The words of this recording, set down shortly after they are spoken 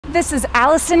This is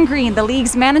Allison Green, the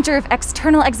League's Manager of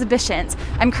External Exhibitions.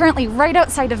 I'm currently right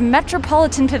outside of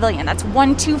Metropolitan Pavilion. That's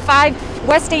 125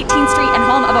 West 18th Street and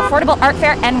home of Affordable Art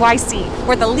Fair NYC,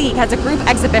 where the League has a group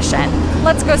exhibition.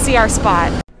 Let's go see our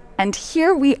spot. And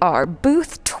here we are,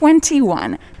 Booth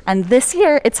 21. And this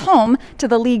year, it's home to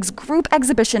the League's group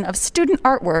exhibition of student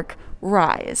artwork,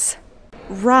 Rise.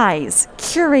 Rise,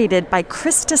 curated by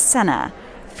Krista Scenna,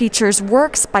 features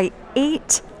works by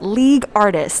 8 League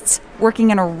artists working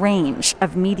in a range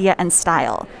of media and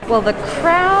style. Well, the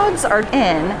crowds are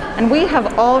in, and we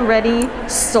have already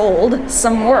sold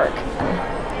some work.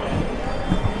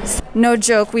 No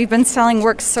joke, we've been selling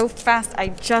work so fast, I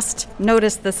just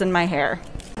noticed this in my hair.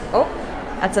 Oh,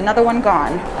 that's another one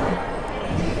gone.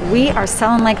 We are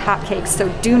selling like hotcakes, so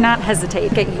do not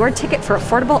hesitate. Get your ticket for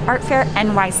Affordable Art Fair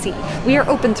NYC. We are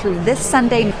open through this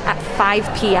Sunday at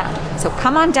 5 p.m. So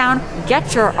come on down,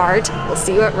 get your art. We'll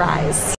see you at Rise.